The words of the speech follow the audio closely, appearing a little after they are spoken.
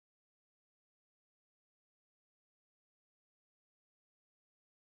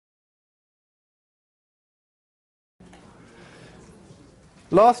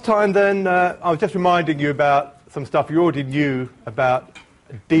Last time then, I was just reminding you about some stuff you already knew about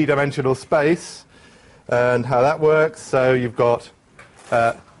d-dimensional space and how that works. So you've got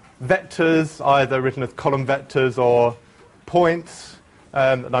vectors, either written as column vectors or points,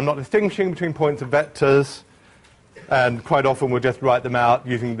 and I'm not distinguishing between points and vectors, and quite often we'll just write them out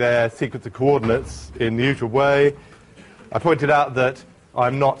using their sequence of coordinates in the usual way. I pointed out that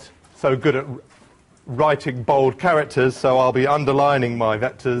I'm not so good at writing bold characters, so I'll be underlining my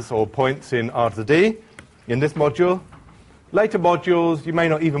vectors or points in R to the D in this module. Later modules, you may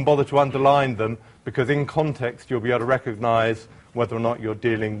not even bother to underline them, because in context you'll be able to recognize whether or not you're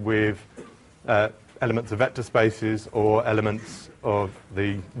dealing with elements of vector spaces or elements of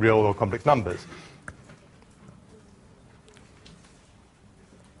the real or complex numbers.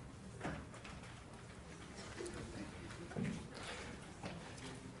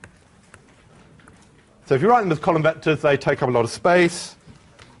 So if you write them as column vectors, they take up a lot of space.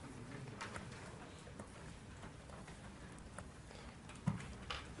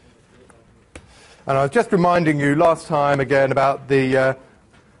 And I was just reminding you last time again about the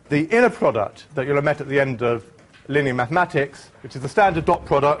inner product that you'll have met at the end of linear mathematics, which is the standard dot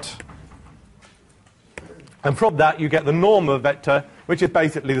product. And from that you get the norm of a vector, which is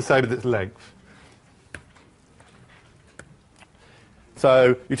basically the same as its length.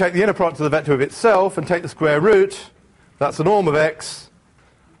 So you take the inner product of the vector of itself and take the square root. That's the norm of x.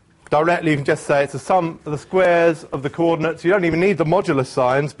 Directly you can just say it's the sum of the squares of the coordinates. You don't even need the modulus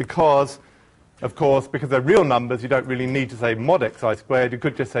signs because, of course, because they're real numbers, you don't really need to say mod xi squared. You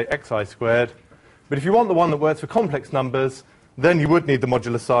could just say xi squared. But if you want the one that works for complex numbers, then you would need the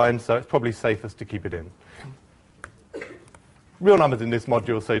modulus sign, so it's probably safest to keep it in. Real numbers in this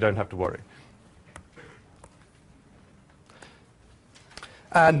module, so you don't have to worry.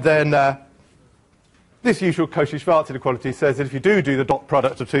 And then this usual Cauchy-Schwarz inequality says that if you do the dot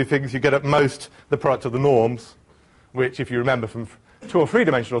product of two things, you get at most the product of the norms, which, if you remember from 2- or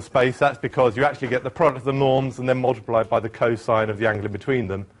 3-dimensional space, that's because you actually get the product of the norms and then multiplied by the cosine of the angle in between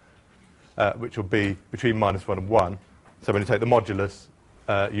them, which will be between -1 and 1. So when you take the modulus,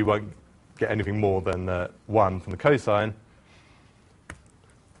 you won't get anything more than 1 from the cosine.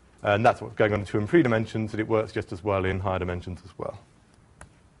 And that's what's going on in 2 and 3 dimensions, and it works just as well in higher dimensions as well,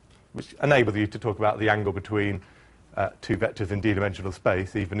 which enables you to talk about the angle between two vectors in d-dimensional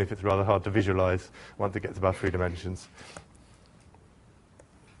space, even if it's rather hard to visualize once it gets above 3 dimensions.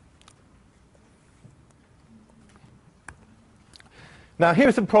 Now, here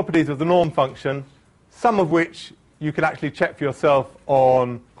are some properties of the norm function, some of which you can actually check for yourself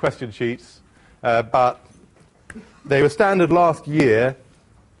on question sheets, but they were standard last year.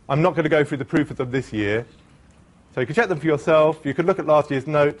 I'm not going to go through the proof of them this year. So you can check them for yourself. You can look at last year's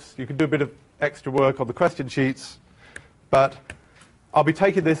notes. You can do a bit of extra work on the question sheets. But I'll be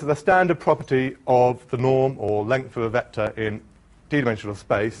taking this as a standard property of the norm or length of a vector in d-dimensional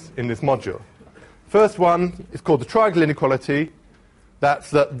space in this module. First one is called the triangle inequality.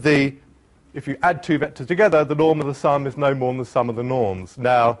 That's that if you add two vectors together, the norm of the sum is no more than the sum of the norms.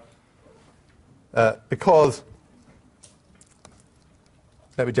 Now, because,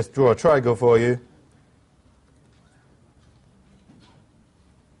 let me just draw a triangle for you.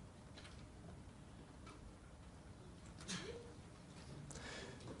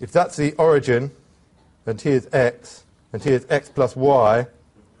 If that's the origin, and here's x, and here's x plus y,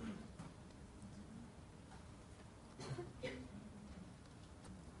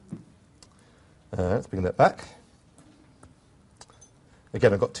 let's bring that back.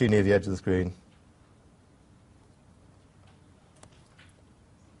 Again, I've got too near the edge of the screen.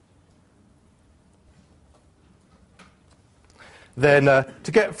 Then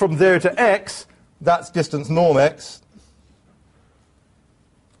to get from 0 to x, that's distance norm x.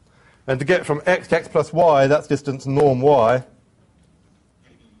 And to get from x to x plus y, that's distance norm y.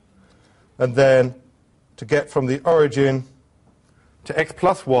 And then to get from the origin to x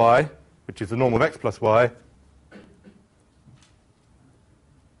plus y, which is the norm of x plus y,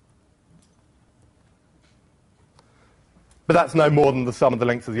 but that's no more than the sum of the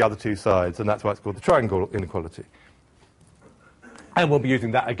lengths of the other two sides, and that's why it's called the triangle inequality. And we'll be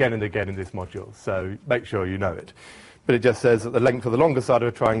using that again and again in this module, so make sure you know it. But it just says that the length of the longer side of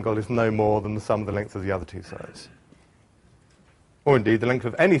a triangle is no more than the sum of the lengths of the other two sides. Or indeed, the length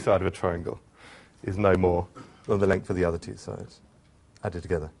of any side of a triangle is no more than the length of the other two sides added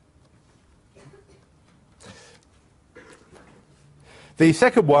together. The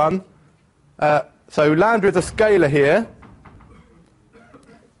second one, so lambda is a scalar here.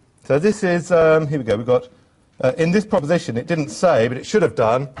 So this is, here we go, we've got, in this proposition, it didn't say, but it should have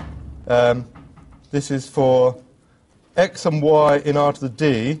done, this is for x and y in R to the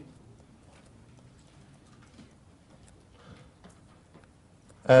d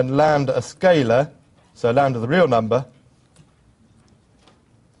and lambda a scalar, so lambda the real number,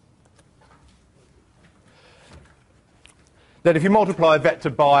 then if you multiply a vector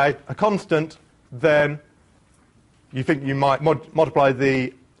by a constant, then you think you might multiply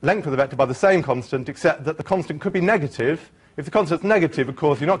the length of the vector by the same constant, except that the constant could be negative. If the constant's negative, of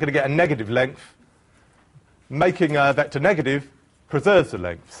course, you're not going to get a negative length. Making a vector negative preserves the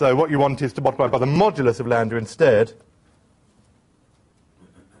length. So what you want is to multiply by the modulus of lambda instead.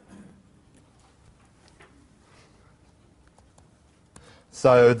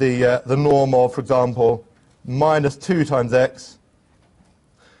 So the norm of, for example, minus 2 times x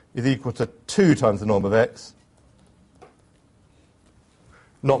is equal to 2 times the norm of x,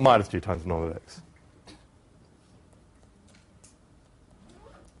 not minus 2 times the norm of x.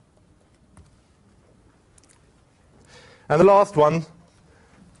 And the last one,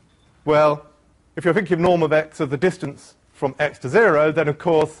 well, if you're thinking of norm of x as the distance from x to 0, then of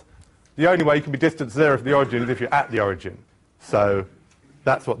course the only way you can be distant to 0 from the origin is if you're at the origin. So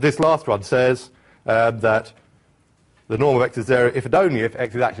that's what this last one says, that the norm of x is 0 if and only if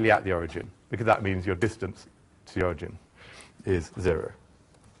x is actually at the origin, because that means your distance to the origin is 0.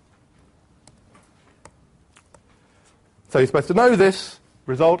 So you're supposed to know this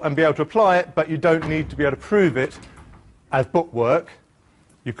result and be able to apply it, but you don't need to be able to prove it as bookwork.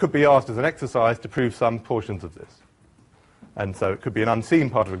 You could be asked as an exercise to prove some portions of this. And so it could be an unseen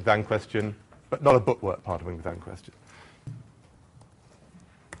part of an exam question, but not a bookwork part of an exam question.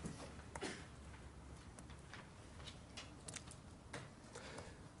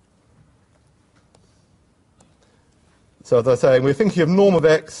 So as I was saying, we're thinking of norm of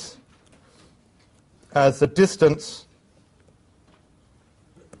x as the distance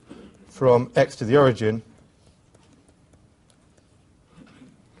from x to the origin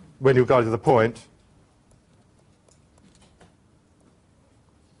when you regard it as a point.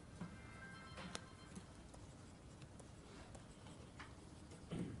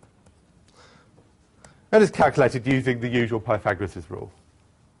 And it's calculated using the usual Pythagoras' rule.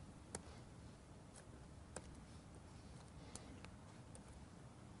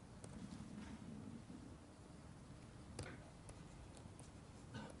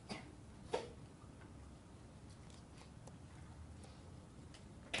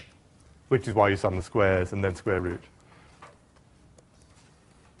 Which is why you sum the squares and then square root.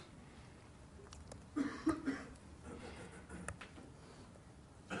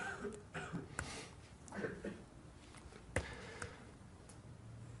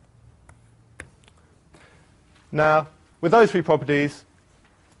 Now, with those three properties,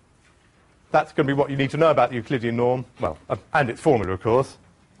 that's going to be what you need to know about the Euclidean norm, well, and its formula, of course.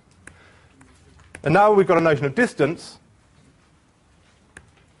 And now we've got a notion of distance.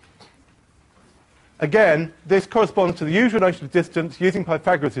 Again, this corresponds to the usual notion of distance. Using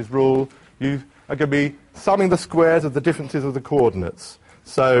Pythagoras' rule, you are going to be summing the squares of the differences of the coordinates.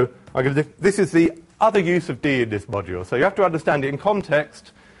 So this is the other use of d in this module. So you have to understand it in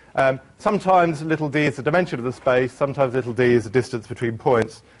context. Sometimes little d is the dimension of the space, sometimes little d is the distance between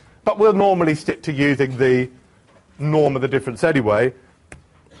points. But we'll normally stick to using the norm of the difference anyway.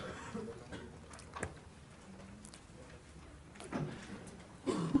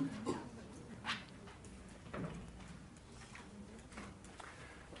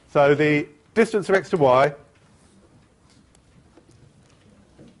 So the distance of x to y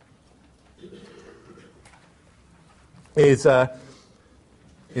is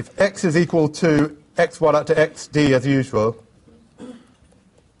if x is equal to x1 up to xd as usual,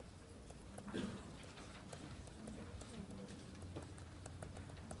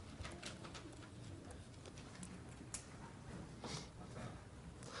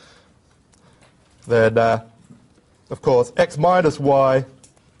 then of course x minus y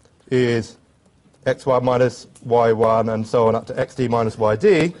is xy minus y1 and so on up to xd minus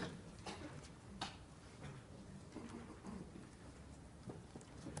yd.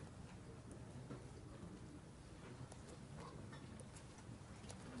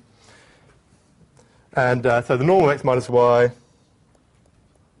 And so the norm of x minus y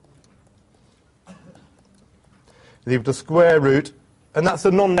is equal to square root, and that's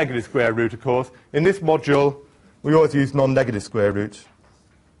a non-negative square root, of course. In this module, we always use non-negative square root.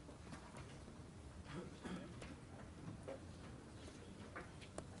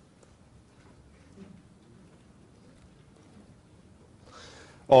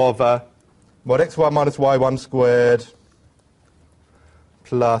 Of mod xy minus y1 squared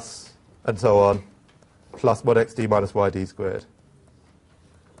plus, and so on, plus mod xd minus yd squared.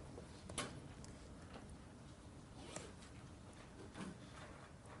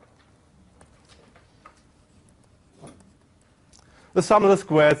 the sum of the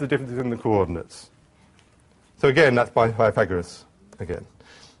squares of the differences in the coordinates. So again, that's by Pythagoras again.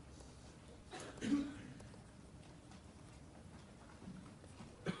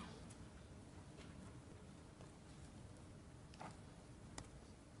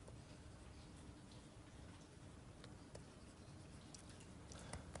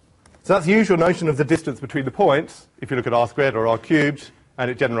 So that's the usual notion of the distance between the points, if you look at r squared or r cubed,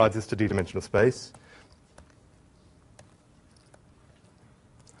 and it generalizes to d-dimensional space.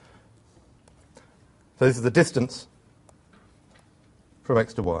 So this is the distance from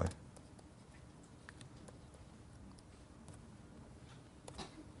x to y.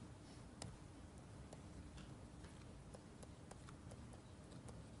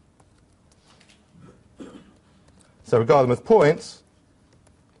 So regard them as points.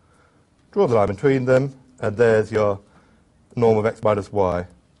 Draw the line between them, and there's your norm of x minus y,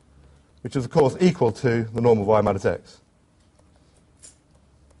 which is, of course, equal to the norm of y minus x.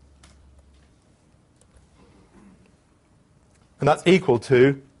 And that's equal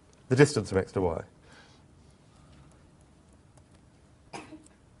to the distance from x to y,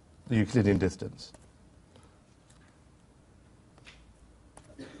 the Euclidean distance.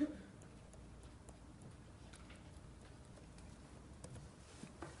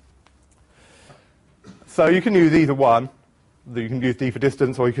 So you can use either one. You can use d for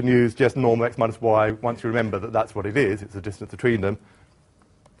distance, or you can use just norm of x minus y once you remember that that's what it is. It's the distance between them.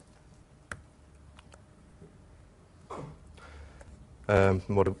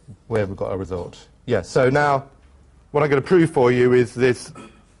 Where have we got our result? Yes, so now what I'm going to prove for you is this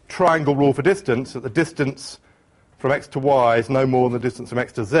triangle rule for distance, that the distance from x to y is no more than the distance from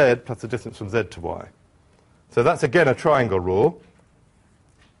x to z plus the distance from z to y. So that's again a triangle rule.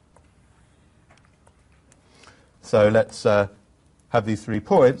 So let's have these 3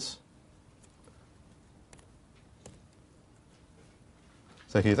 points.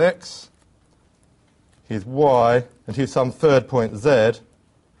 So here's x, here's y, and here's some third point z.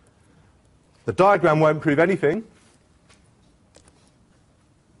 The diagram won't prove anything,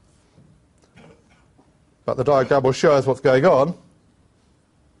 but the diagram will show us what's going on.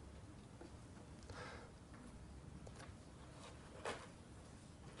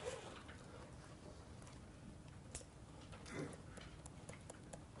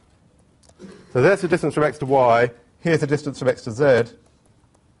 So there's the distance from x to y, here's the distance from x to z,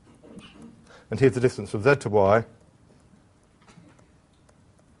 and here's the distance from z to y.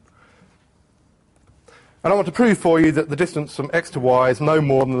 And I want to prove for you that the distance from x to y is no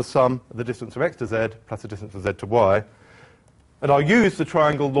more than the sum of the distance from x to z plus the distance from z to y. And I'll use the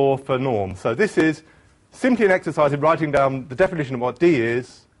triangle law for norms. So this is simply an exercise in writing down the definition of what d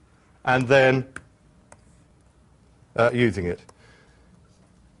is, and then using it.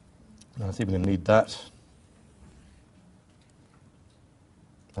 I see we're going to need that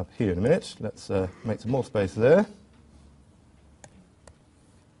up here in a minute. Let's make some more space there.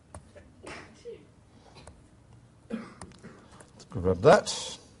 Let's grab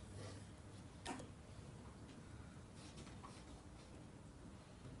that.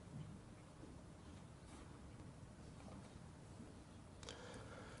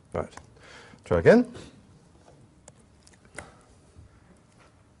 Right. Try again.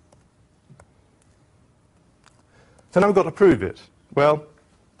 So now we've got to prove it. Well,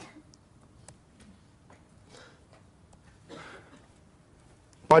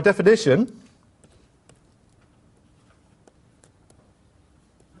 by definition,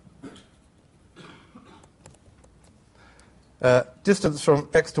 distance from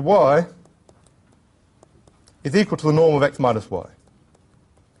x to y is equal to the norm of x minus y.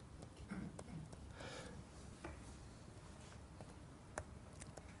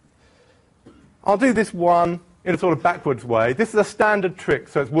 I'll do this one in a sort of backwards way. This is a standard trick,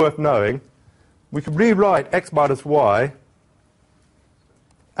 so it's worth knowing. We can rewrite x minus y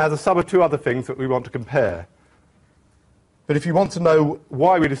as a sum of 2 other things that we want to compare. But if you want to know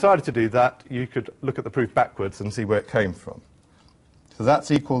why we decided to do that, you could look at the proof backwards and see where it came from. So that's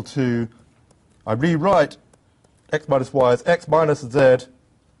equal to, I rewrite x minus y as x minus z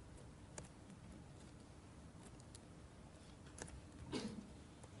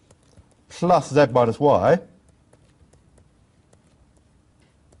plus z minus y.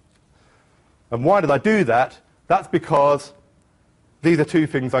 And why did I do that? That's because these are 2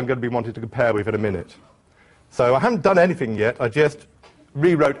 things I'm going to be wanting to compare with in a minute. So I haven't done anything yet. I just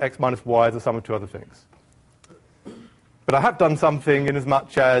rewrote x minus y as a sum of 2 other things. But I have done something in as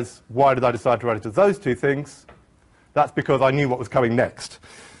much as why did I decide to write it as those 2 things? That's because I knew what was coming next.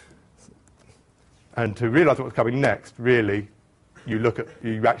 And to realize what was coming next, really, you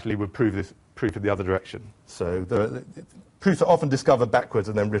actually would prove this proof in the other direction. So proofs are often discovered backwards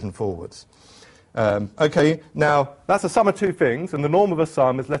and then written forwards. Okay, now that's a sum of two things, and the norm of a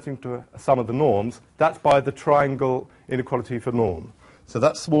sum is letting to a sum of the norms. That's by the triangle inequality for norm. So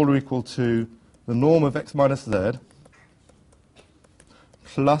that's smaller or equal to the norm of x minus z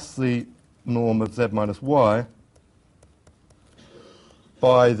plus the norm of z minus y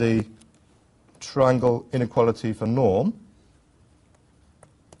by the triangle inequality for norm.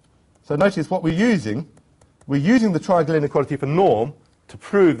 So notice what we're using the triangle inequality for norm to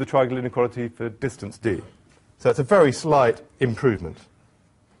prove the triangle inequality for distance d. So it's a very slight improvement.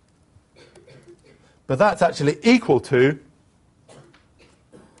 But that's actually equal to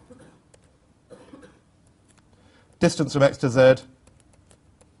distance from x to z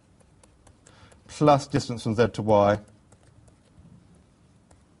plus distance from z to y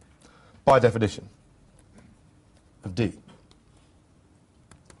by definition of d.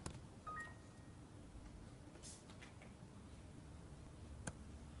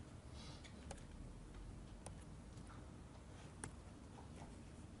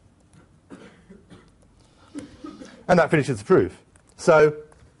 And that finishes the proof. So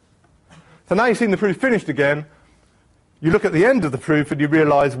now you've seen the proof finished again. You look at the end of the proof and you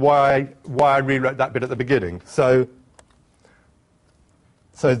realize why I rewrote that bit at the beginning. So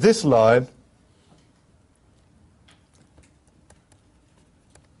this line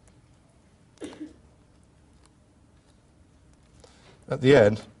at the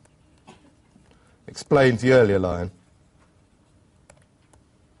end explains the earlier line.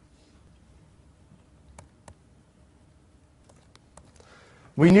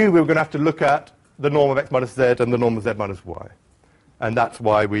 We knew we were going to have to look at the norm of x minus z and the norm of z minus y. And that's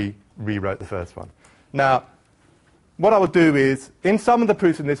why we rewrote the first one. Now, what I will do is, in some of the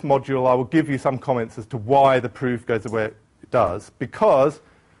proofs in this module, I will give you some comments as to why the proof goes the way it does, because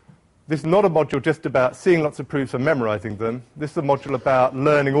this is not a module just about seeing lots of proofs and memorizing them. This is a module about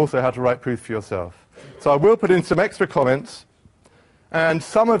learning also how to write proofs for yourself. So I will put in some extra comments, and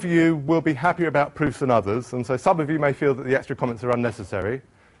some of you will be happier about proofs than others, and so some of you may feel that the extra comments are unnecessary,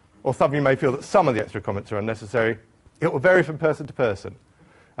 or some of you may feel that some of the extra comments are unnecessary. It will vary from person to person.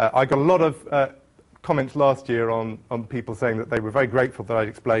 I got a lot of comments last year on people saying that they were very grateful that I'd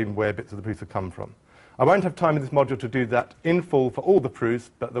explained where bits of the proofs have come from. I won't have time in this module to do that in full for all the proofs,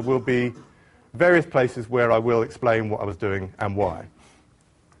 but there will be various places where I will explain what I was doing and why.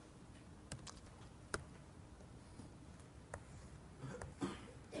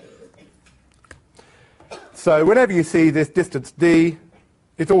 So whenever you see this distance d,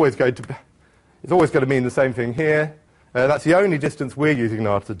 it's always going to mean the same thing here. That's the only distance we're using in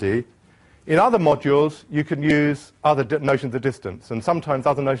R to d. In other modules, you can use other notions of distance, and sometimes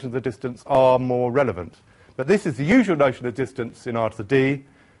other notions of distance are more relevant. But this is the usual notion of distance in R to d,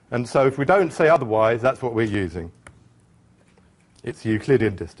 and so if we don't say otherwise, that's what we're using. It's the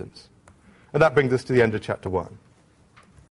Euclidean distance. And that brings us to the end of Chapter 1.